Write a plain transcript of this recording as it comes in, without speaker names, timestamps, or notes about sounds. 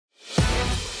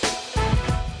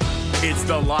It's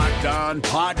the Locked On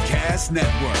Podcast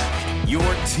Network, your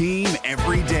team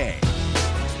every day.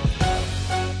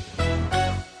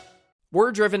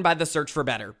 We're driven by the search for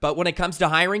better, but when it comes to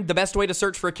hiring, the best way to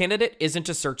search for a candidate isn't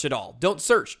to search at all. Don't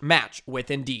search, match with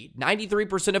Indeed.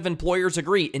 93% of employers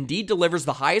agree Indeed delivers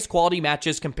the highest quality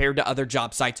matches compared to other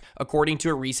job sites, according to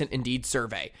a recent Indeed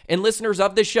survey. And listeners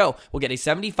of this show will get a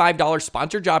 $75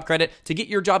 sponsored job credit to get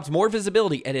your jobs more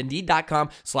visibility at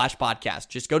Indeed.com/podcast.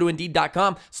 Just go to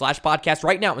Indeed.com/podcast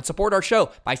right now and support our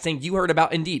show by saying you heard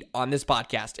about Indeed on this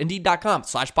podcast.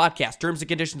 Indeed.com/podcast. Terms and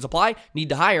conditions apply. Need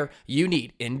to hire? You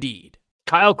need Indeed.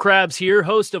 Kyle Krabs here,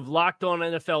 host of Locked On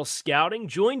NFL Scouting.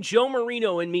 Join Joe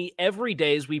Marino and me every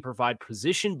day as we provide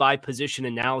position-by-position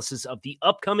analysis of the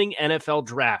upcoming NFL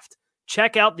Draft.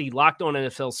 Check out the Locked On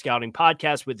NFL Scouting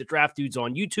podcast with the Draft Dudes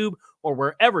on YouTube or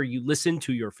wherever you listen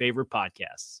to your favorite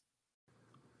podcasts.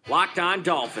 Locked On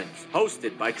Dolphins,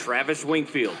 hosted by Travis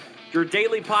Wingfield, your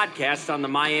daily podcast on the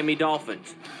Miami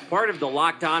Dolphins, part of the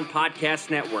Locked On Podcast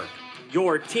Network,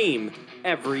 your team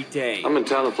every day. I'm in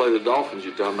town to play the Dolphins,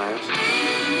 you dumbass.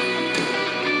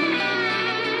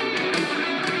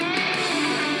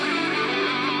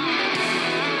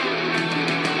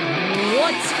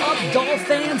 What's up, Dolph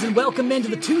fans, and welcome into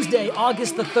the Tuesday,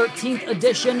 August the 13th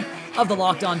edition of the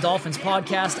Locked On Dolphins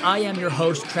podcast. I am your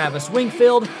host, Travis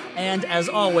Wingfield, and as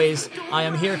always, I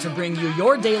am here to bring you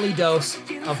your daily dose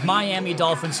of Miami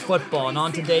Dolphins football. And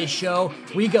on today's show,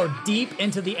 we go deep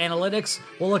into the analytics.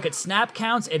 We'll look at snap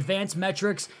counts, advanced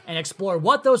metrics, and explore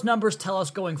what those numbers tell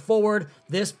us going forward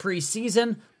this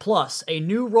preseason. Plus, a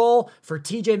new role for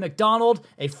TJ McDonald,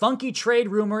 a funky trade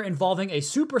rumor involving a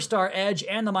superstar edge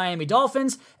and the Miami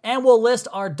Dolphins, and we'll list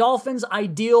our Dolphins'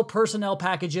 ideal personnel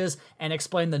packages and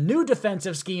explain the new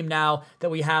defensive scheme now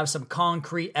that we have some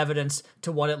concrete evidence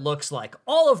to what it looks like.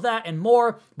 All of that and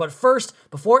more, but first,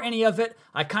 before any of it,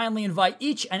 I kindly invite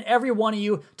each and every one of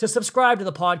you to subscribe to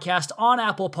the podcast on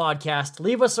Apple Podcasts.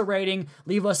 Leave us a rating,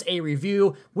 leave us a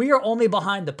review. We are only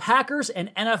behind the Packers and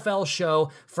NFL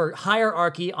show for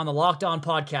hierarchy on the Locked On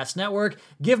Podcast Network.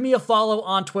 Give me a follow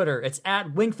on Twitter. It's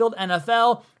at Wingfield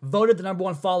NFL, voted the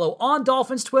 #1 follow on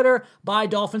Dolphins Twitter by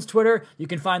Dolphins Twitter. You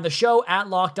can find the show at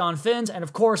Locked On Fins, and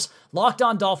of course,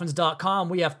 LockedOnDolphins.com.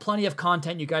 We have plenty of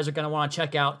content you guys are going to want to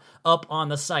check out up on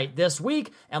the site this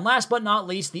week. And last but not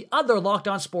least, the other Locked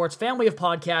On Sports family of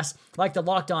podcasts like the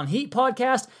Locked On Heat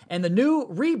podcast and the new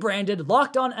rebranded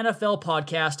Locked On NFL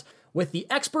podcast with the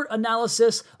expert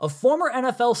analysis of former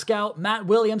NFL scout Matt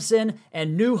Williamson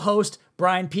and new host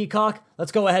Brian Peacock.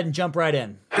 Let's go ahead and jump right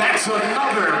in. That's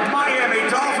another Miami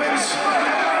Dolphins.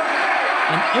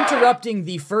 And interrupting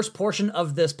the first portion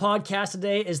of this podcast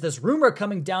today is this rumor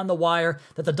coming down the wire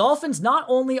that the Dolphins not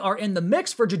only are in the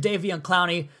mix for Jadeveon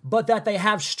Clowney, but that they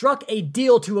have struck a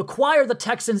deal to acquire the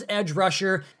Texans' edge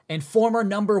rusher and former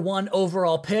 #1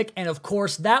 overall pick. And of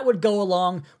course, that would go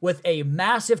along with a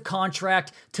massive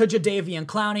contract to Jadeveon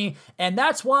Clowney. And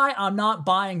that's why I'm not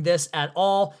buying this at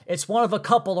all. It's one of a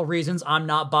couple of reasons I'm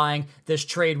not buying this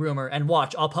trade rumor. And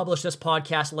watch, I'll publish this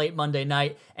podcast late Monday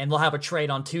night and we'll have a trade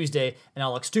on Tuesday and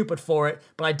I'll look stupid for it.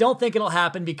 But I don't think it'll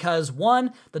happen because,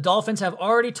 one, the Dolphins have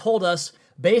already told us,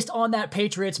 based on that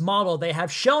Patriots model, they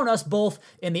have shown us both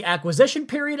in the acquisition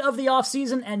period of the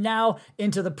offseason and now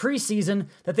into the preseason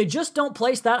that they just don't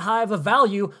place that high of a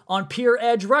value on pure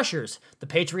edge rushers. The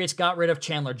Patriots got rid of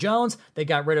Chandler Jones. They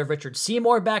got rid of Richard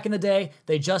Seymour back in the day.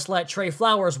 They just let Trey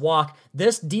Flowers walk.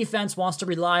 This defense wants to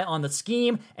rely on the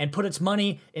scheme and put its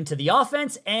money into the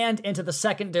offense and into the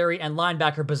secondary and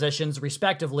linebacker positions,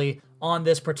 respectively, on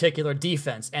this particular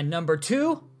defense. And number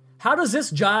two, how does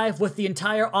this jive with the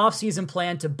entire offseason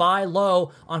plan to buy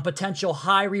low on potential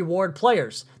high-reward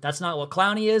players? That's not what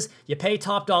Clowney is. You pay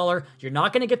top dollar. You're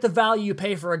not going to get the value you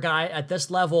pay for a guy at this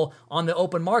level on the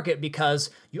open market because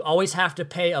you always have to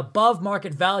pay above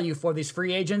market value for these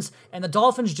free agents, and the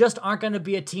Dolphins just aren't going to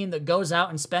be a team that goes out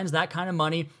and spends that kind of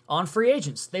money on free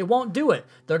agents. They won't do it.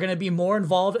 They're going to be more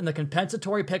involved in the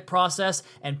compensatory pick process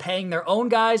and paying their own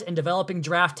guys and developing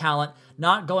draft talent,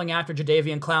 not going after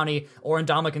Jadeveon Clowney or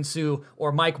Ndamukong Suh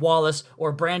or Mike Wallace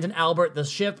or Brandon Albert. The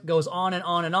ship goes on and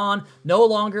on and on. No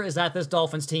longer is that this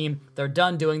Dolphins team. They're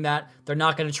done doing that. They're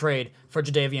not going to trade for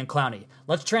Jadeveon Clowney.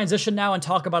 Let's transition now and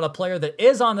talk about a player that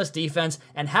is on this defense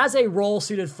and has a role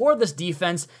suited for this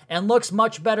defense and looks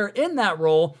much better in that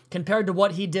role compared to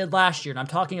what he did last year. And I'm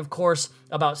talking, of course,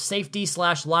 about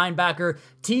safety/linebacker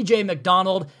TJ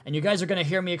McDonald. And you guys are going to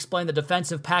hear me explain the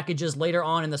defensive packages later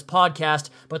on in this podcast.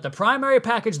 But the primary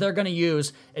package they're going to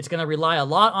use, it's going to rely a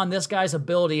lot on this guy's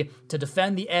ability to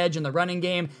defend the edge in the running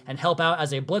game and help out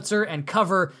as a blitzer and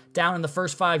cover down in the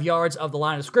first 5 yards of the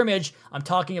line of scrimmage. I'm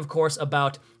talking, of course,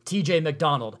 about TJ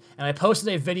McDonald. And I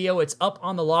posted a video. It's up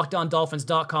on the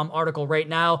LockedOnDolphins.com article right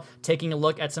now, taking a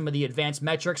look at some of the advanced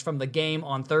metrics from the game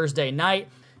on Thursday night.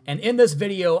 And in this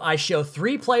video, I show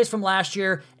 3 plays from last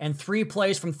year and 3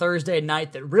 plays from Thursday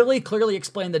night that really clearly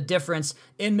explain the difference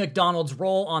in McDonald's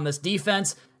role on this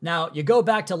defense. Now, you go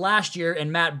back to last year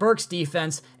in Matt Burke's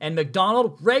defense, and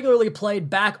McDonald regularly played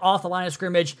back off the line of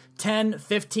scrimmage 10,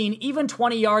 15, even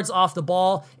 20 yards off the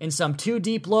ball in some 2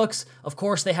 deep looks. Of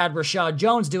course, they had Rashad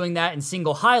Jones doing that in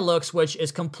single high looks, which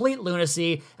is complete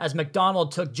lunacy as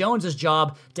McDonald took Jones's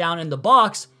job down in the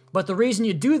box. But the reason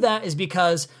you do that is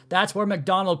because that's where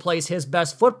McDonald plays his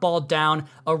best football, down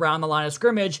around the line of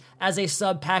scrimmage as a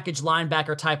sub-package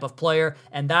linebacker type of player,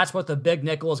 and that's what the big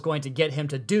nickel is going to get him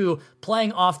to do,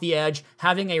 playing off the edge,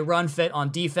 having a run fit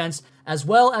on defense, as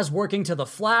well as working to the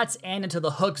flats and into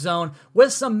the hook zone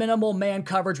with some minimal man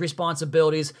coverage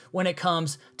responsibilities when it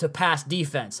comes to pass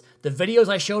defense. The videos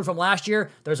I showed from last year,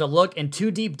 there's a look in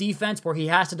 2 deep defense where he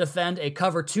has to defend a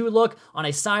cover 2 look on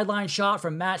a sideline shot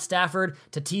from Matt Stafford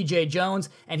to TJ Jones,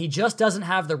 and he just doesn't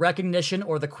have the recognition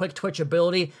or the quick twitch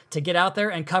ability to get out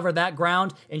there and cover that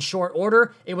ground in short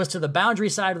order. It was to the boundary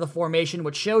side of the formation,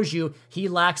 which shows you he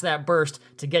lacks that burst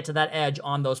to get to that edge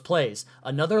on those plays.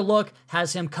 Another look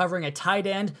has him covering a tight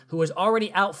end who is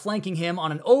already outflanking him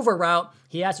on an over route.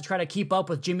 He has to try to keep up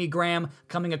with Jimmy Graham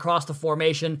coming across the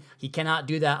formation. He cannot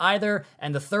do that either.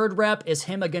 And the third rep is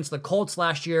him against the Colts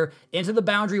last year into the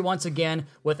boundary once again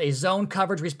with a zone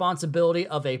coverage responsibility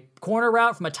of a corner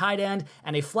route from a tight end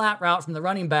and a flat route from the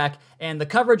running back. And the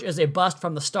coverage is a bust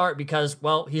from the start because,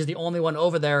 well, he's the only one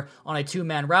over there on a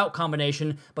 2-man route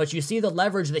combination. But you see the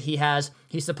leverage that he has.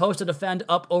 He's supposed to defend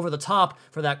up over the top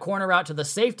for that corner route to the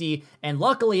safety. And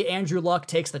luckily, Andrew Luck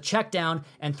takes the check down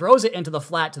and throws it into the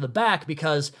flat to the back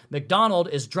because McDonald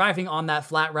is driving on that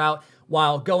flat route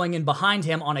while going in behind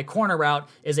him on a corner route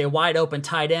is a wide open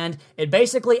tight end. It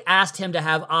basically asked him to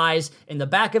have eyes in the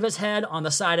back of his head, on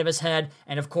the side of his head,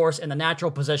 and of course in the natural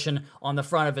position on the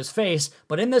front of his face.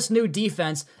 But in this new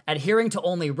defense, adhering to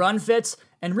only run fits,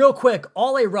 and real quick,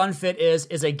 all a run fit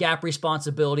is a gap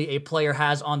responsibility a player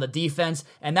has on the defense,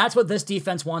 and that's what this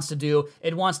defense wants to do.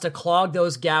 It wants to clog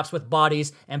those gaps with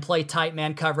bodies and play tight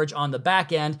man coverage on the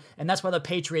back end, and that's why the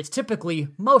Patriots typically,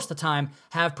 most of the time,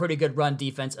 have pretty good run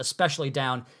defense, especially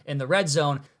down in the red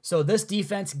zone. So this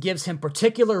defense gives him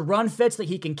particular run fits that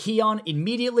he can key on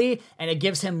immediately, and it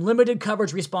gives him limited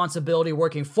coverage responsibility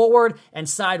working forward and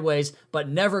sideways, but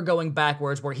never going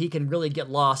backwards where he can really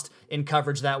get lost in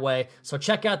coverage that way. So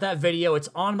check out that video. It's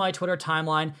on my Twitter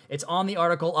timeline. It's on the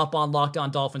article up on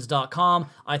LockedOnDolphins.com.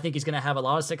 I think he's going to have a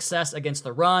lot of success against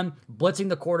the run, blitzing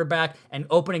the quarterback, and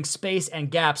opening space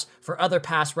and gaps for other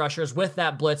pass rushers with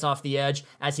that blitz off the edge,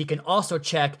 as he can also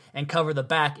check and cover the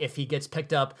back if he gets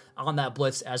picked up on that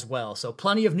blitz as well. So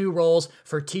plenty of new roles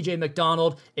for TJ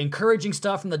McDonald, encouraging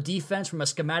stuff from the defense from a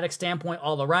schematic standpoint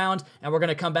all around, and we're going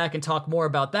to come back and talk more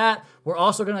about that. We're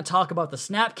also going to talk about the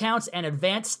snap counts and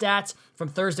advanced stats from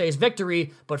Thursday's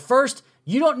victory, but first,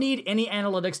 you don't need any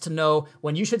analytics to know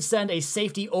when you should send a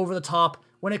safety over the top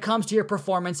when it comes to your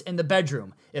performance in the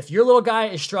bedroom. If your little guy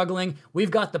is struggling, we've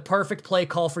got the perfect play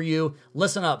call for you.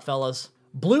 Listen up, fellas.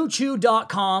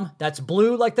 BlueChew.com, that's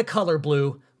blue like the color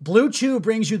blue. Blue Chew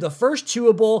brings you the first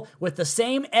chewable with the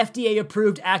same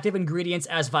FDA-approved active ingredients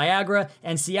as Viagra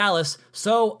and Cialis,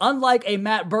 so unlike a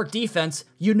Matt Burke defense,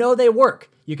 you know they work.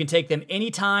 You can take them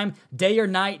anytime, day or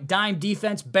night, dime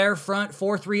defense, bare front,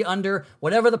 4-3 under,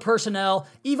 whatever the personnel,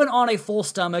 even on a full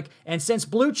stomach. And since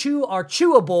Blue Chew are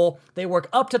chewable, they work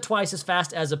up to twice as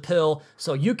fast as a pill,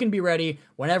 so you can be ready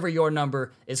whenever your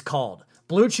number is called.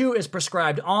 Blue Chew is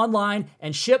prescribed online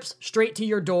and ships straight to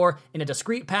your door in a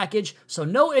discreet package, so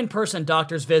no in-person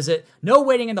doctor's visit, no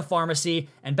waiting in the pharmacy,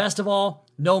 and best of all,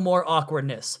 no more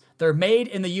awkwardness. They're made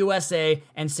in the USA,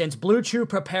 and since Blue Chew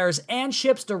prepares and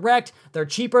ships direct, they're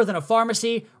cheaper than a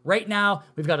pharmacy. Right now,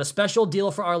 we've got a special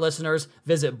deal for our listeners.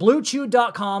 Visit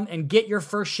BlueChew.com and get your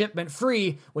first shipment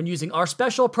free when using our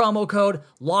special promo code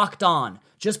LOCKEDON.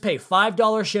 Just pay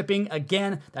 $5 shipping.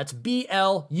 Again, that's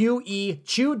BLUE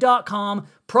Chew.com,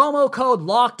 promo code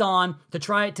LOCKEDON to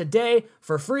try it today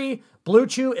for free. Blue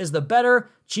Chew is the better,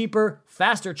 cheaper,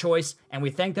 faster choice, and we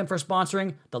thank them for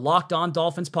sponsoring the Locked On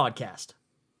Dolphins podcast.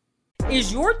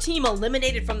 Is your team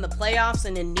eliminated from the playoffs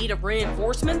and in need of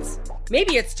reinforcements?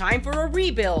 Maybe it's time for a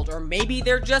rebuild, or maybe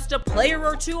they're just a player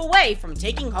or two away from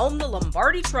taking home the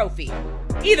Lombardi Trophy.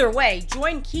 Either way,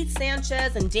 join Keith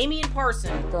Sanchez and Damian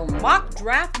Parson for Mock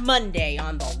Draft Monday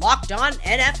on the Locked On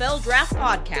NFL Draft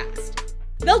Podcast.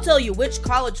 They'll tell you which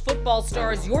college football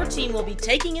stars your team will be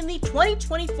taking in the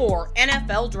 2024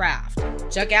 NFL Draft.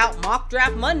 Check out Mock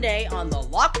Draft Monday on the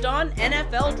Locked On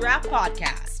NFL Draft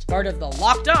Podcast, part of the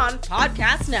Locked On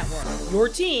Podcast Network, your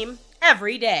team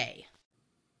every day.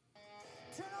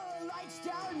 Turn all the lights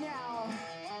down now.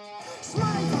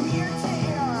 Smiling from ear to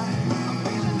ear. I'm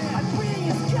feeling it. My breathing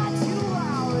has got too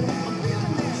loud. I'm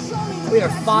feeling it. Show me the We are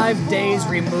 5 days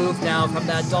removed now from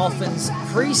that Dolphins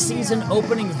preseason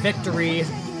opening victory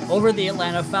over the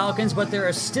Atlanta Falcons, but there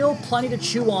is still plenty to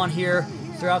chew on here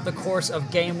throughout the course of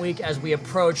game week as we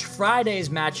approach Friday's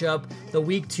matchup, the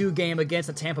Week 2 game against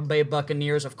the Tampa Bay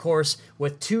Buccaneers, of course,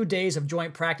 with 2 days of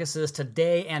joint practices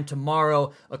today and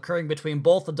tomorrow occurring between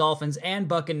both the Dolphins and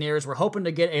Buccaneers. We're hoping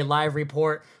to get a live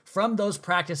report from those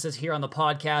practices here on the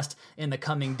podcast in the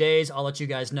coming days. I'll let you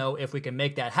guys know if we can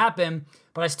make that happen.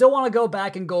 But I still want to go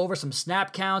back and go over some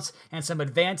snap counts and some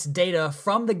advanced data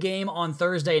from the game on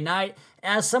Thursday night,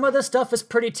 as some of this stuff is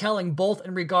pretty telling, both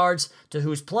in regards to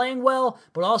who's playing well,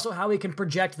 but also how we can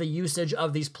project the usage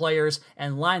of these players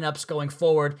and lineups going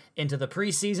forward into the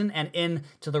preseason and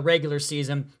into the regular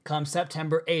season come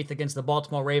September 8th against the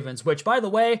Baltimore Ravens, which, by the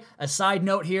way, a side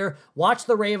note here, watched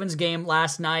the Ravens game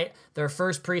last night, their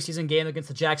first preseason game against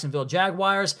the Jacksonville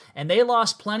Jaguars, and they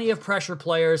lost plenty of pressure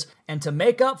players, and to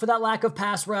make up for that lack of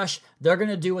pass rush, they're going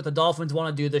to do what the Dolphins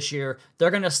want to do this year.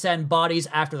 They're going to send bodies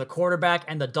after the quarterback,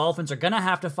 and the Dolphins are going to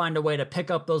have to find a way to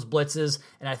pick up those blitzes,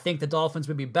 and I think the Dolphins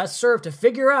would be best served to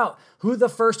figure out who the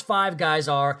first 5 guys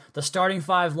are, the starting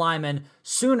 5 linemen,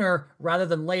 sooner rather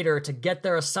than later to get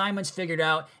their assignments figured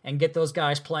out and get those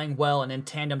guys playing well and in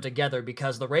tandem together,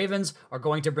 because the Ravens are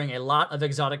going to bring a lot of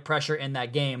exotic pressure in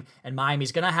that game, and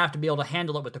Miami's going to have to be able to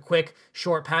handle it with the quick,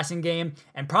 short passing game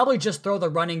and probably just throw the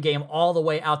running game all the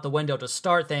way out the window to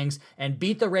start things and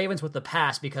beat the Ravens with the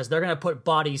pass, because they're going to put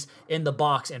bodies in the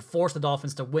box and force the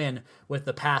Dolphins to win with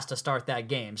the pass to start that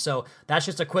game. So that's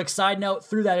just a quick side note.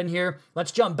 Threw that in here.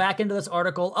 Let's jump back into this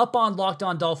article up on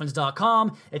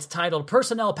LockedOnDolphins.com. It's titled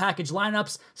Personnel Package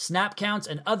Lineups, Snap Counts,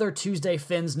 and Other Tuesday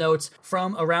Fins Notes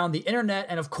from Around the Internet.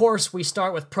 And of course, we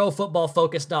start with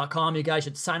ProFootballFocus.com. You guys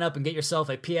should sign up and get yourself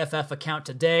a PFF account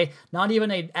today. Not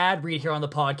even an ad read here on the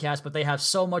podcast, but they have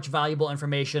so much valuable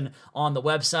information on the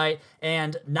website.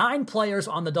 And 9 players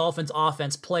on the Dolphins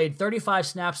offense played 35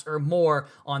 snaps or more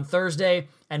on Thursday,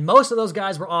 and most of those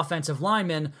guys were offensive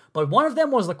linemen, but one of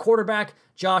them was the quarterback,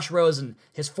 Josh Rosen.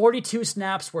 His 42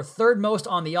 snaps were third most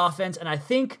on the offense, and I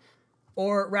think,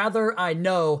 or rather I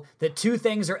know, that 2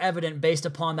 things are evident based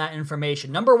upon that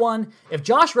information. Number 1, if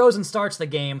Josh Rosen starts the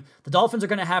game, the Dolphins are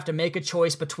going to have to make a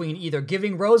choice between either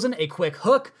giving Rosen a quick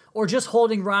hook or just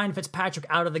holding Ryan Fitzpatrick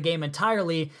out of the game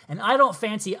entirely, and I don't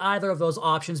fancy either of those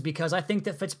options because I think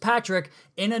that Fitzpatrick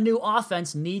in a new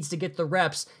offense needs to get the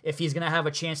reps if he's going to have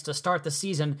a chance to start the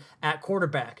season at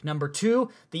quarterback. Number 2,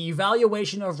 the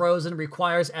evaluation of Rosen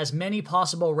requires as many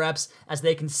possible reps as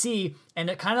they can see, and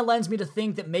it kind of lends me to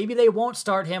think that maybe they won't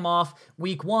start him off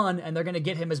week 1 and they're going to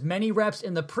get him as many reps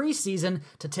in the preseason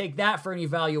to take that for an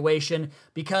evaluation,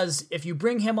 because if you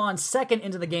bring him on second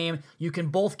into the game, you can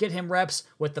both get him reps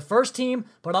with the first team,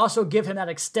 but also give him that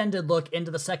extended look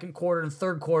into the second quarter and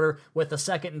third quarter with the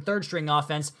second and third string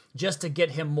offense just to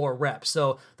get him more reps.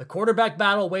 So the quarterback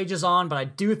battle wages on, but I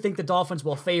do think the Dolphins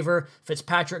will favor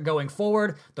Fitzpatrick going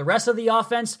forward. The rest of the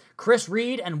offense, Chris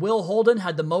Reed and Will Holden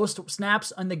had the most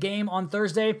snaps in the game on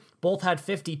Thursday. Both had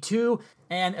 52.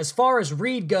 And as far as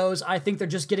Reed goes, I think they're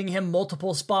just getting him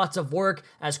multiple spots of work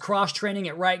as cross-training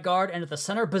at right guard and at the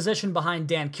center position behind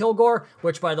Dan Kilgore,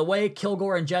 which, by the way,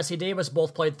 Kilgore and Jesse Davis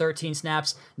both played 13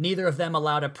 snaps. Neither of them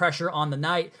allowed a pressure on the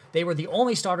night. They were the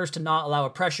only starters to not allow a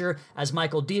pressure, as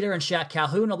Michael Dieter and Shaq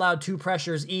Calhoun allowed 2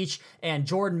 pressures each, and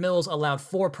Jordan Mills allowed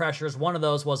 4 pressures. One of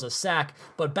those was a sack.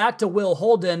 But back to Will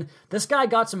Holden. This guy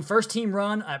got some first-team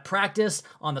run at practice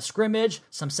on the scrimmage,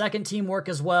 some second-team work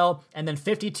as well, and then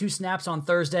 52 snaps on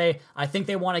Thursday. I think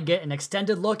they want to get an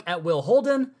extended look at Will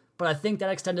Holden, but I think that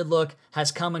extended look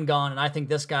has come and gone, and I think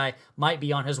this guy might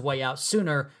be on his way out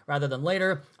sooner rather than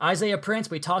later. Isaiah Prince,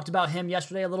 we talked about him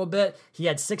yesterday a little bit. He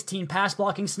had 16 pass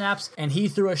blocking snaps, and he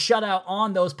threw a shutout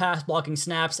on those pass blocking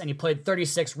snaps, and he played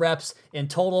 36 reps in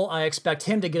total. I expect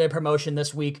him to get a promotion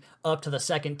this week up to the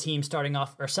second team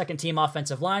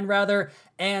offensive line rather.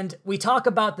 And we talk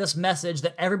about this message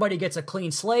that everybody gets a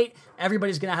clean slate,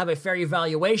 everybody's going to have a fair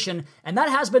evaluation, and that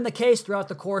has been the case throughout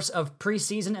the course of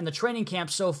preseason and the training camp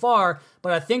so far,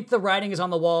 but I think the writing is on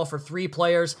the wall for 3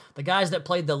 players, the guys that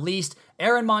played the least,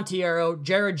 Aaron Monteiro,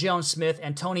 Jared Jones-Smith,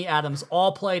 and Tony Adams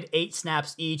all played 8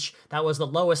 snaps each. That was the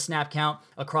lowest snap count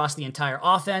across the entire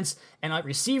offense. And at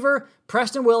receiver,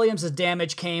 Preston Williams'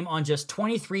 damage came on just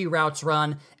 23 routes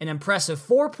run, an impressive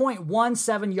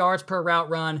 4.17 yards per route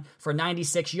run for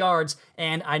 96 yards.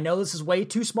 And I know this is way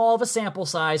too small of a sample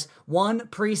size, one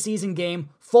preseason game,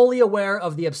 fully aware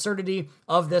of the absurdity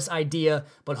of this idea,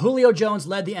 but Julio Jones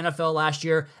led the NFL last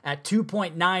year at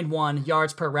 2.91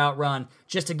 yards per route run,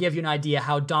 just to give you an idea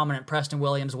how dominant Preston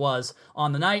Williams was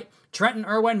on the night. Trenton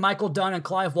Irwin, Michael Dunn, and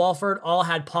Clive Walford all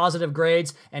had positive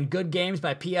grades and good games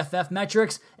by PFF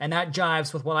metrics, and that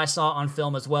jives with what I saw on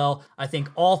film as well. I think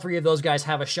all 3 of those guys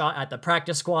have a shot at the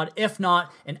practice squad, if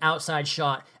not an outside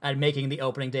shot at making the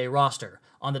opening day roster.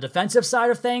 On the defensive side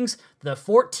of things, the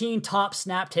 14 top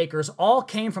snap takers all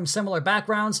came from similar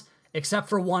backgrounds, except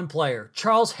for one player,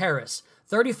 Charles Harris.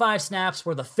 35 snaps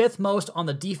were the 5th most on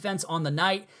the defense on the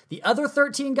night. The other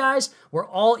 13 guys were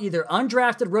all either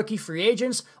undrafted rookie free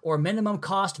agents or minimum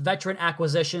cost veteran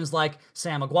acquisitions like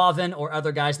Sam McGuavin or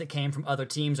other guys that came from other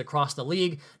teams across the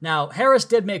league. Now, Harris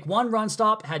did make 1 run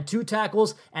stop, had 2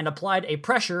 tackles, and applied a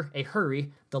pressure, a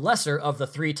hurry, the lesser of the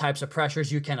 3 types of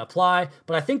pressures you can apply,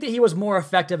 but I think that he was more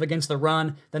effective against the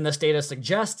run than this data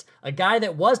suggests. A guy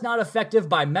that was not effective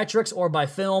by metrics or by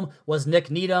film was Nick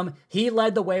Needham. He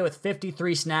led the way with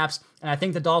 53 snaps, and I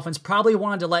think the Dolphins probably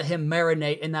wanted to let him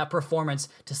marinate in that performance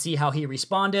to see how he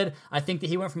responded. I think that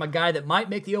he went from a guy that might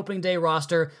make the opening day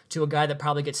roster to a guy that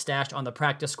probably gets stashed on the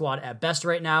practice squad at best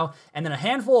right now, and then a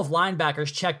handful of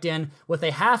linebackers checked in with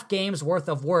a half game's worth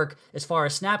of work as far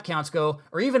as snap counts go,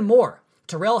 or even more.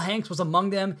 Terrell Hanks was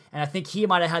among them, and I think he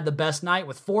might have had the best night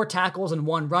with 4 tackles and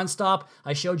 1 run stop.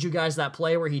 I showed you guys that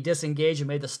play where he disengaged and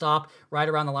made the stop right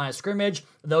around the line of scrimmage,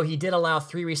 though he did allow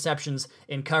 3 receptions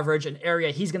in coverage, an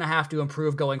area he's going to have to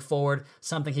improve going forward,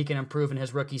 something he can improve in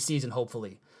his rookie season,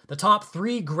 hopefully. The top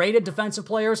 3 graded defensive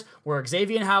players were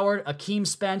Xavier Howard, Akeem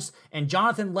Spence, and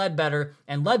Jonathan Ledbetter,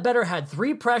 and Ledbetter had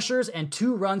 3 pressures and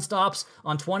 2 run stops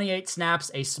on 28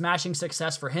 snaps, a smashing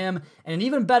success for him, and an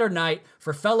even better night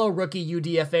for fellow rookie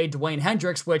UDFA Dwayne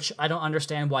Hendricks, which I don't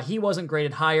understand why he wasn't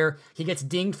graded higher. He gets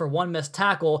dinged for 1 missed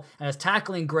tackle, and his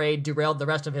tackling grade derailed the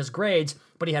rest of his grades,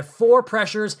 but he had 4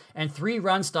 pressures and 3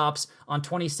 run stops on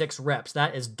 26 reps.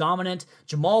 That is dominant.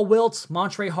 Jamal Wiltz,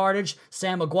 Montre Hardage,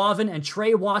 Sam McGuavin, and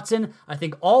Trey Watson, I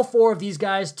think all 4 of these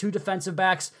guys, 2 defensive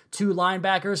backs, 2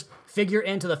 linebackers, figure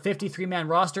into the 53-man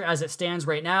roster as it stands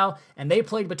right now, and they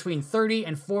played between 30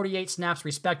 and 48 snaps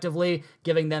respectively,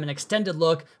 giving them an extended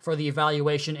look for the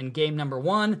evaluation in game number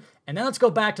 1. And then let's go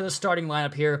back to the starting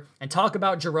lineup here and talk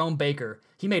about Jerome Baker.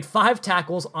 He made 5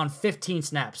 tackles on 15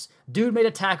 snaps. Dude made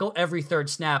a tackle every 3rd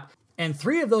snap, and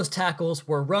 3 of those tackles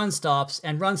were run stops,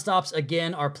 and run stops,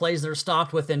 again, are plays that are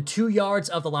stopped within 2 yards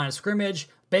of the line of scrimmage.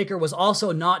 Baker was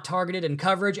also not targeted in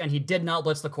coverage, and he did not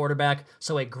blitz the quarterback,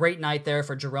 so a great night there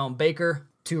for Jerome Baker.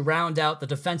 To round out the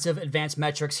defensive advanced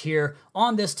metrics here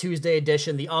on this Tuesday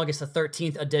edition, the August the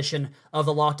 13th edition of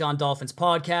the Locked On Dolphins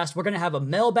podcast. We're going to have a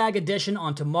mailbag edition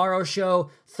on tomorrow's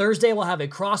show. Thursday, we'll have a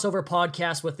crossover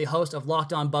podcast with the host of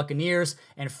Locked On Buccaneers,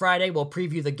 and Friday, we'll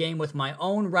preview the game with my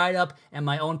own write-up and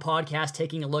my own podcast,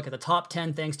 taking a look at the top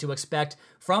 10 things to expect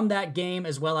from that game,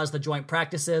 as well as the joint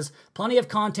practices. Plenty of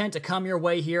content to come your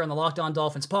way here on the Locked On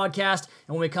Dolphins podcast,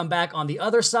 and when we come back on the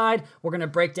other side, we're going to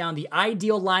break down the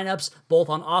ideal lineups, both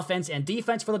on offense and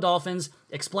defense for the Dolphins,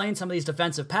 explain some of these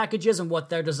defensive packages and what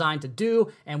they're designed to do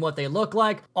and what they look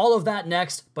like. All of that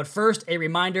next, but first, a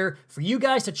reminder for you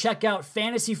guys to check out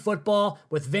Fantasy Football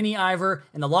with Vinny Iver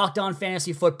and the Locked On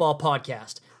Fantasy Football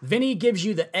podcast. Vinny gives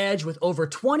you the edge with over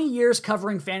 20 years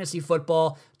covering fantasy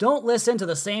football. Don't listen to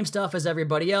the same stuff as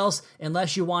everybody else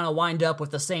unless you want to wind up with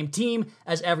the same team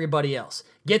as everybody else.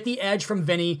 Get the edge from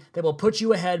Vinny that will put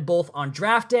you ahead both on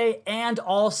draft day and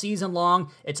all season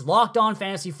long. It's Locked On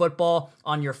Fantasy Football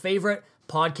on your favorite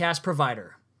podcast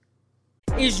provider.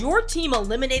 Is your team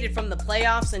eliminated from the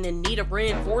playoffs and in need of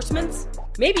reinforcements?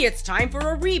 Maybe it's time for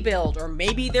a rebuild, or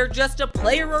maybe they're just a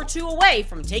player or 2 away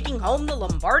from taking home the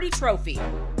Lombardi Trophy.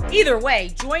 Either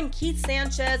way, join Keith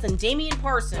Sanchez and Damian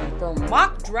Parson for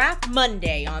Mock Draft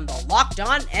Monday on the Locked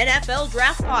On NFL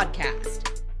Draft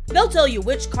Podcast. They'll tell you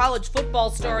which college football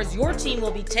stars your team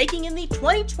will be taking in the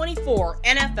 2024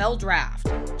 NFL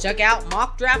Draft. Check out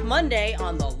Mock Draft Monday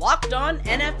on the Locked On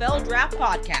NFL Draft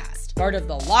Podcast, part of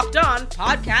the Locked On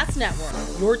Podcast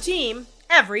Network, your team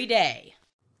every day.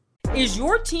 Is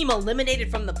your team eliminated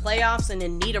from the playoffs and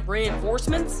in need of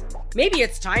reinforcements? Maybe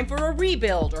it's time for a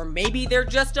rebuild, or maybe they're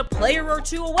just a player or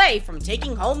 2 away from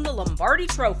taking home the Lombardi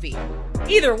Trophy.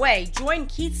 Either way, join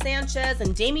Keith Sanchez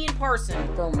and Damian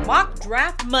Parson for Mock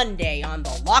Draft Monday on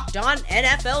the Locked On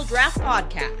NFL Draft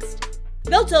Podcast.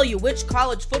 They'll tell you which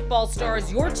college football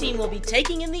stars your team will be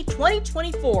taking in the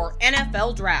 2024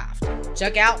 NFL Draft.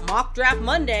 Check out Mock Draft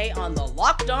Monday on the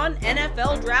Locked On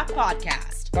NFL Draft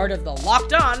Podcast, part of the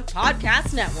Locked On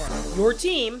Podcast Network. Your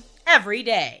team every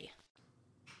day.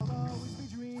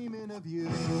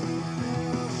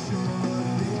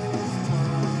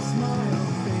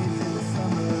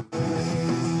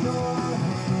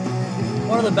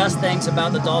 One of the best things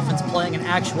about the Dolphins playing an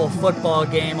actual football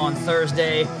game on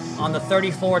Thursday on the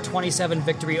 34-27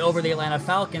 victory over the Atlanta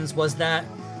Falcons was that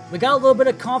we got a little bit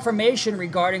of confirmation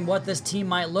regarding what this team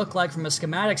might look like from a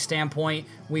schematic standpoint.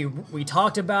 We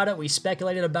talked about it, we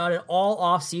speculated about it all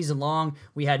off season long.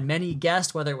 We had many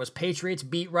guests, whether it was Patriots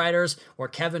beat writers or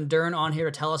Kevin Dern on here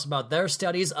to tell us about their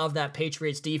studies of that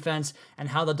Patriots defense and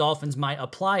how the Dolphins might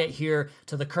apply it here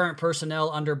to the current personnel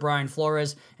under Brian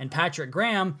Flores and Patrick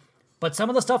Graham. But some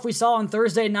of the stuff we saw on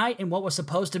Thursday night in what was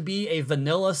supposed to be a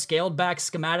vanilla scaled-back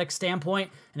schematic standpoint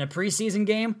in a preseason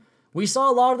game, we saw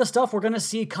a lot of the stuff we're going to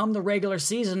see come the regular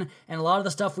season and a lot of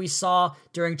the stuff we saw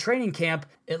during training camp,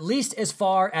 at least as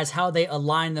far as how they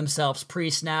align themselves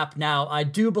pre-snap. Now, I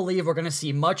do believe we're going to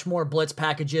see much more blitz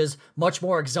packages, much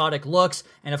more exotic looks,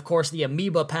 and of course the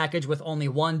amoeba package with only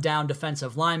one down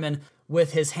defensive lineman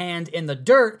with his hand in the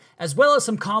dirt, as well as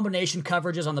some combination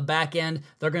coverages on the back end.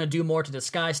 They're going to do more to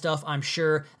disguise stuff, I'm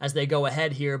sure, as they go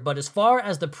ahead here. But as far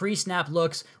as the pre-snap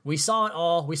looks, we saw it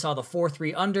all. We saw the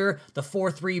 4-3 under, the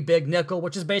 4-3 big nickel,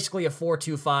 which is basically a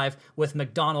 4-2-5 with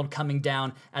McDonald coming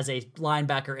down as a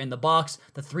linebacker in the box,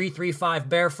 the 3-3-5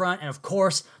 bear front, and of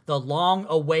course, the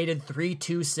long-awaited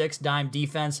 3-2-6 dime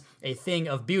defense, a thing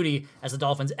of beauty as the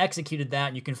Dolphins executed that.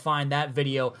 And you can find that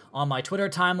video on my Twitter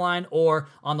timeline or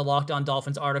on the Locked On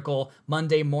Dolphins article,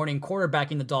 Monday morning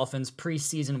quarterbacking the Dolphins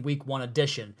preseason week 1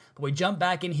 edition. But we jump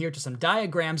back in here to some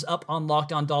diagrams up on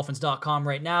LockedOnDolphins.com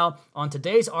right now on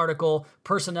today's article,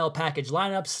 personnel package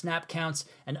lineups, snap counts,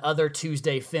 and other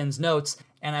Tuesday Fins notes.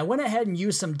 And I went ahead and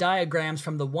used some diagrams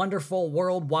from the wonderful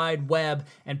World Wide Web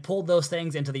and pulled those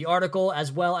things into the article,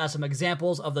 as well as some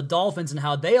examples of the Dolphins and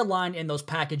how they align in those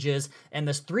packages. And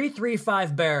this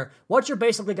 3-3-5 bear, what you're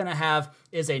basically going to have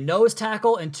is a nose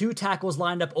tackle and 2 tackles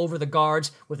lined up over the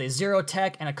guards with a 0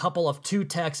 tech and a couple of 2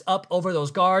 techs up over those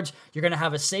guards. You're going to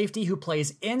have a safety who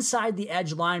plays inside the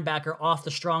edge linebacker off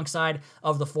the strong side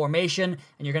of the formation,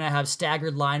 and you're going to have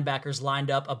staggered linebackers lined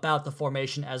up about the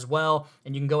formation as well.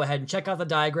 And you can go ahead and check out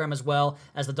the diagram as well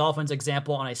as the Dolphins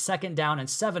example on a 2nd down and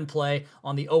 7 play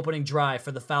on the opening drive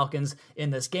for the Falcons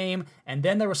in this game. And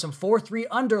then there were some 4-3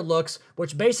 under looks,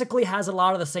 which basically has a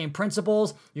lot of the same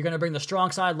principles. You're going to bring the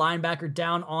strong side linebacker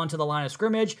down onto the line of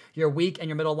scrimmage. Your weak and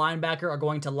your middle linebacker are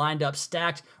going to lined up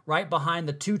stacked right behind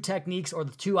the 2 techniques or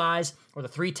the 2 eyes or the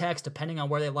 3 techs, depending on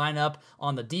where they line up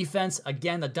on the defense.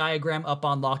 Again, the diagram up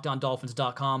on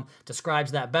LockedOnDolphins.com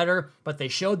describes that better, but they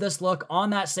showed this look on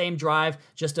that same drive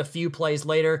just a few plays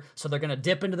later, so they're going to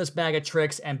dip into this bag of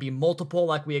tricks and be multiple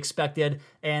like we expected,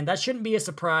 and that shouldn't be a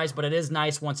surprise, but it is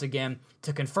nice once again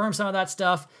to confirm some of that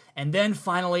stuff. And then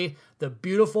finally, the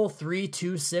beautiful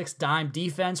 3-2-6 dime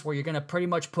defense where you're going to pretty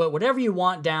much put whatever you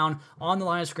want down on the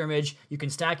line of scrimmage. You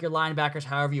can stack your linebackers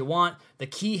however you want. The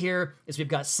key here is we've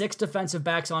got 6 defensive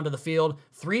backs onto the field,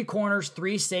 3 corners,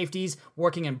 3 safeties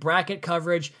working in bracket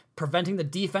coverage, preventing the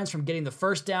defense from getting the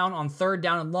first down on 3rd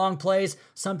down and long plays,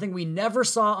 something we never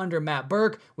saw under Matt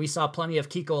Burke. We saw plenty of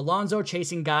Kiko Alonso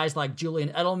chasing guys like Julian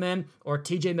Edelman or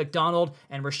TJ McDonald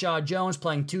and Rashad Jones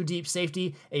playing 2 deep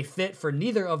safety, a fit for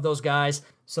neither of those guys.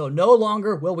 So no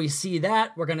longer will we see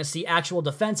that. We're going to see actual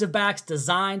defensive backs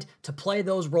designed to play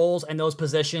those roles and those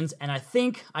positions. And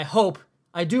I hope,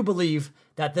 I do believe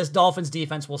that this Dolphins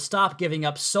defense will stop giving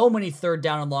up so many 3rd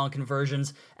down and long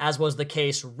conversions as was the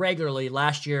case regularly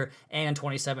last year and in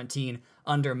 2017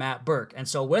 under Matt Burke. And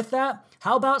so with that,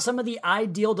 how about some of the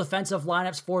ideal defensive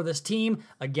lineups for this team?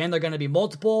 Again, they're going to be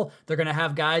multiple. They're going to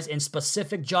have guys in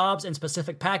specific jobs and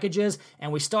specific packages.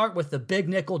 And we start with the big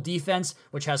nickel defense,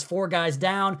 which has 4 guys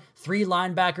down, 3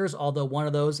 linebackers, although one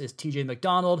of those is TJ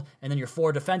McDonald, and then your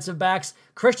 4 defensive backs.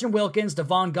 Christian Wilkins,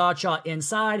 Devon Gottschall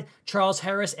inside, Charles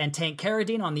Harris and Tank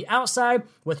Carradine on the outside,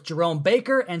 with Jerome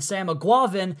Baker and Sam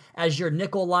Aguavin as your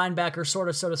nickel linebacker, sort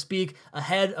of, so to speak,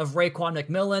 ahead of Raekwon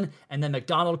McMillan. And then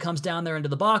McDonald comes down there into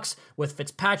the box with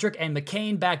Fitzpatrick and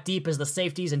McCain back deep as the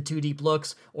safeties and 2 deep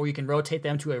looks, or you can rotate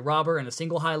them to a robber and a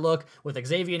single high look with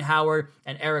Xavier Howard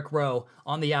and Eric Rowe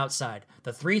on the outside.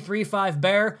 The 3-3-5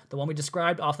 bear, the one we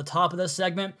described off the top of this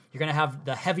segment, you're going to have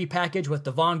the heavy package with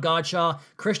Devon Gottschall,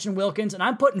 Christian Wilkins, and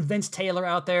I'm putting Vince Taylor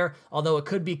out there, although it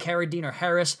could be Carradine or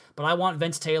Harris, but I want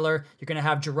Vince Taylor. You're going to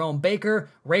have Jerome Baker,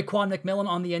 Raekwon McMillan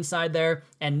on the inside there,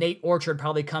 and Nate Orchard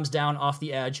probably comes down off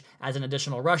the edge as an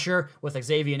additional rusher, with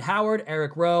Xavier Howard,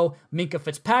 Eric Rowe, Minkah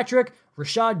Fitzpatrick.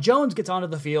 Rashad Jones gets onto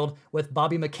the field with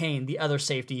Bobby McCain, the other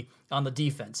safety, on the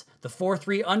defense. The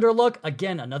 4-3 underlook,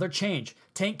 again, another change.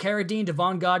 Tank Carradine,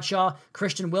 Devon Godshaw,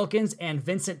 Christian Wilkins, and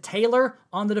Vincent Taylor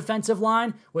on the defensive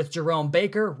line with Jerome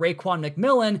Baker, Raekwon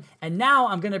McMillan, and now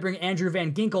I'm going to bring Andrew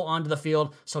Van Ginkel onto the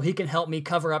field so he can help me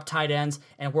cover up tight ends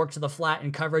and work to the flat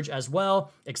in coverage as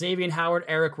well. Xavier Howard,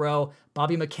 Eric Rowe,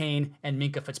 Bobby McCain, and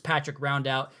Minkah Fitzpatrick round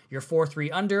out your 4-3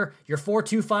 under. Your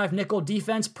 4-2-5 nickel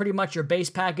defense, pretty much your base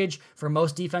package for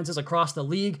most defenses across the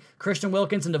league. Christian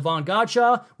Wilkins and Devon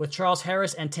Godshaw with Charles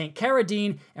Harris and Tank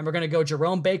Carradine, and we're going to go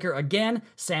Jerome Baker again,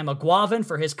 Sam McGuavin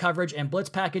for his coverage and blitz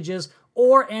packages,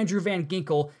 or Andrew Van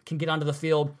Ginkel can get onto the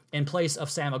field in place of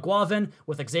Sam McGuavin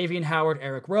with Xavier Howard,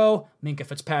 Eric Rowe, Minkah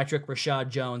Fitzpatrick, Rashad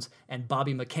Jones, and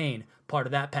Bobby McCain, part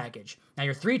of that package. Now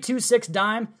your 3-2-6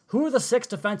 dime, who are the 6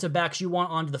 defensive backs you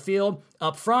want onto the field?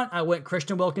 Up front, I went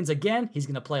Christian Wilkins again. He's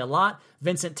going to play a lot.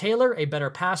 Vincent Taylor, a better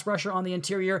pass rusher on the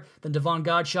interior than Devon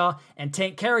Godshaw, and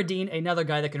Tank Carradine, another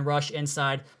guy that can rush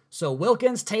inside. So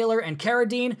Wilkins, Taylor, and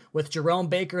Carradine with Jerome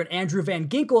Baker and Andrew Van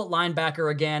Ginkel at linebacker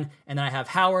again. And then I have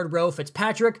Howard, Rowe,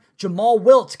 Fitzpatrick. Jamal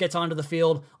Wiltz gets onto the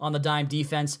field on the dime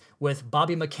defense with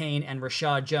Bobby McCain and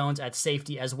Rashad Jones at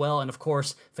safety as well. And of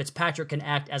course, Fitzpatrick can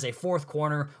act as a 4th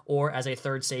corner or as a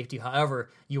 3rd safety, however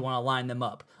you want to line them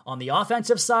up. On the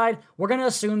offensive side, we're going to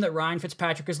assume that Ryan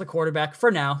Fitzpatrick is the quarterback for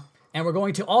now. And we're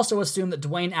going to also assume that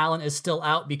Dwayne Allen is still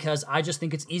out because I just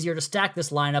think it's easier to stack this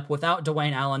lineup without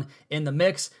Dwayne Allen in the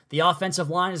mix. The offensive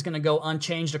line is going to go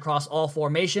unchanged across all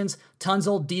formations.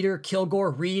 Tunzel, Dieter,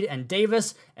 Kilgore, Reed, and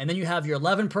Davis. And then you have your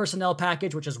 11 personnel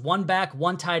package, which is 1 back,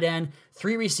 1 tight end,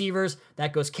 3 receivers.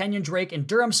 That goes Kenyon Drake and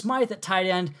Durham Smythe at tight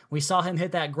end. We saw him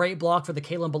hit that great block for the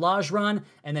Kalen Ballage run.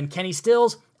 And then Kenny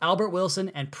Stills, Albert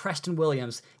Wilson, and Preston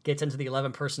Williams gets into the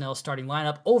 11 personnel starting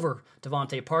lineup over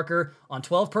Devontae Parker. On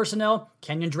 12 personnel,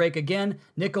 Kenyon Drake again,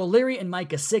 Nick O'Leary, and Mike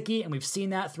Gesicki, and we've seen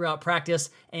that throughout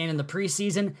practice and in the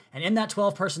preseason. And in that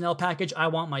 12 personnel package, I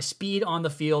want my speed on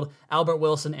the field, Albert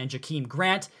Wilson and Jakeem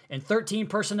Grant. In 13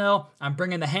 personnel, I'm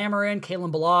bringing the hammer in,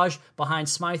 Kalen Ballage, behind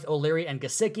Smythe, O'Leary, and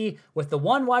Gesicki, with the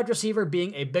one wide receiver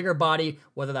being a bigger body,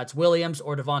 whether that's Williams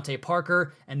or Devontae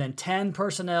Parker. And then 10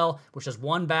 personnel, which is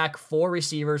 1 back, 4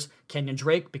 receivers, Kenyon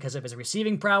Drake because of his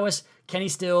receiving prowess, Kenny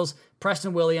Stills,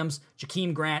 Preston Williams,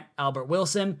 Jakeem Grant, Albert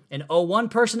Wilson. In 0-1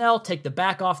 personnel, take the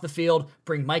back off the field,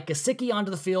 bring Mike Gesicki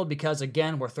onto the field because,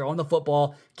 again, we're throwing the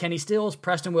football. Kenny Stills,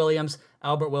 Preston Williams,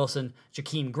 Albert Wilson,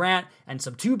 Jakeem Grant, and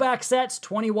some 2-back sets,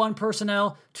 21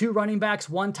 personnel, 2 running backs,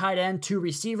 1 tight end, 2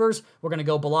 receivers. We're going to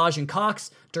go Ballage and Cox,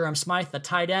 Durham Smythe, the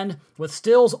tight end, with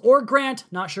Stills or Grant,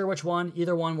 not sure which one,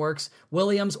 either one works,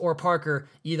 Williams or Parker,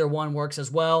 either one works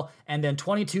as well, and then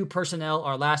 22 personnel,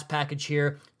 our last package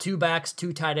here, 2 backs,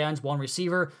 2 tight ends, 1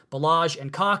 receiver, Ballage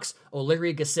and Cox,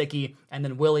 O'Leary, Gesicki, and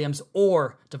then Williams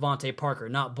or Devontae Parker,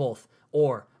 not both,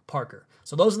 or Parker.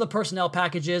 So those are the personnel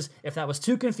packages. If that was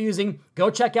too confusing, go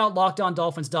check out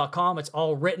LockedOnDolphins.com. It's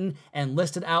all written and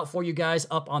listed out for you guys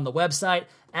up on the website.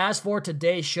 As for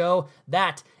today's show,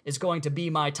 that is going to be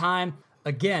my time.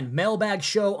 Again, mailbag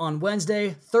show on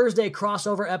Wednesday, Thursday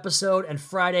crossover episode, and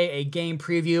Friday a game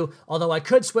preview. Although I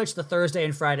could switch the Thursday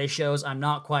and Friday shows, I'm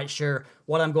not quite sure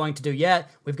what I'm going to do yet.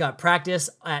 We've got practice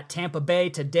at Tampa Bay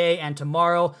today and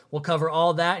tomorrow. We'll cover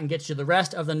all that and get you the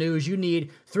rest of the news you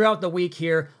need throughout the week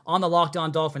here on the Locked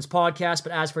On Dolphins podcast.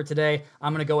 But as for today,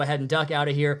 I'm going to go ahead and duck out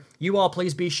of here. You all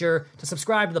please be sure to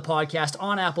subscribe to the podcast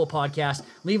on Apple Podcasts.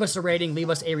 Leave us a rating, leave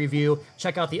us a review.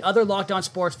 Check out the other Locked On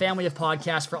Sports family of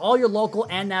podcasts for all your local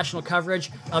and national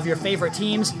coverage of your favorite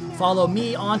teams. Follow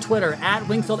me on Twitter at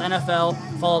Wingfield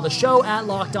NFL. Follow the show at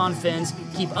Locked On Fins.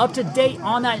 Keep up to date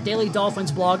on that Daily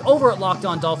Dolphins blog over at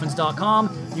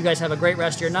LockedOnDolphins.com. You guys have a great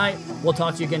rest of your night. We'll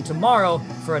talk to you again tomorrow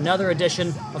for another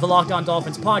edition of the Locked On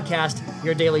Dolphins podcast,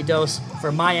 your daily dose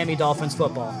for Miami Dolphins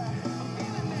football.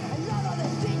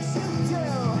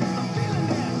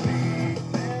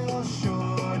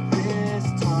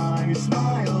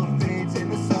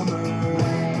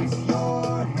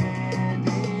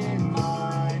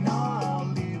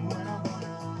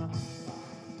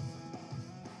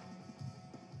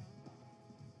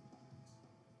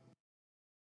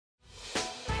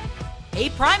 Hey,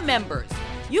 Prime members,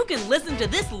 you can listen to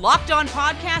this Locked On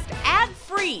podcast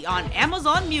ad-free on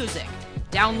Amazon Music.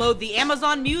 Download the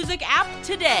Amazon Music app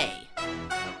today.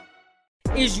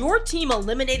 Is your team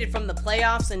eliminated from the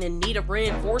playoffs and in need of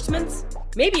reinforcements?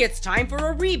 Maybe it's time for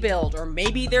a rebuild, or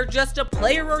maybe they're just a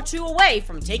player or two away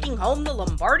from taking home the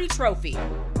Lombardi Trophy.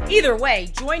 Either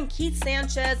way, join Keith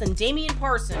Sanchez and Damian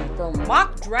Parson for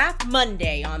Mock Draft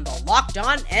Monday on the Locked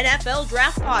On NFL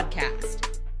Draft Podcast.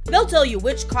 They'll tell you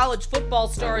which college football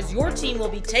stars your team will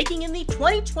be taking in the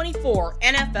 2024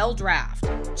 NFL Draft.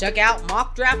 Check out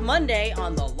Mock Draft Monday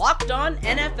on the Locked On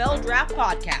NFL Draft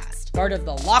Podcast, part of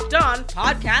the Locked On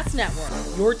Podcast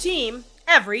Network, your team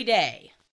every day.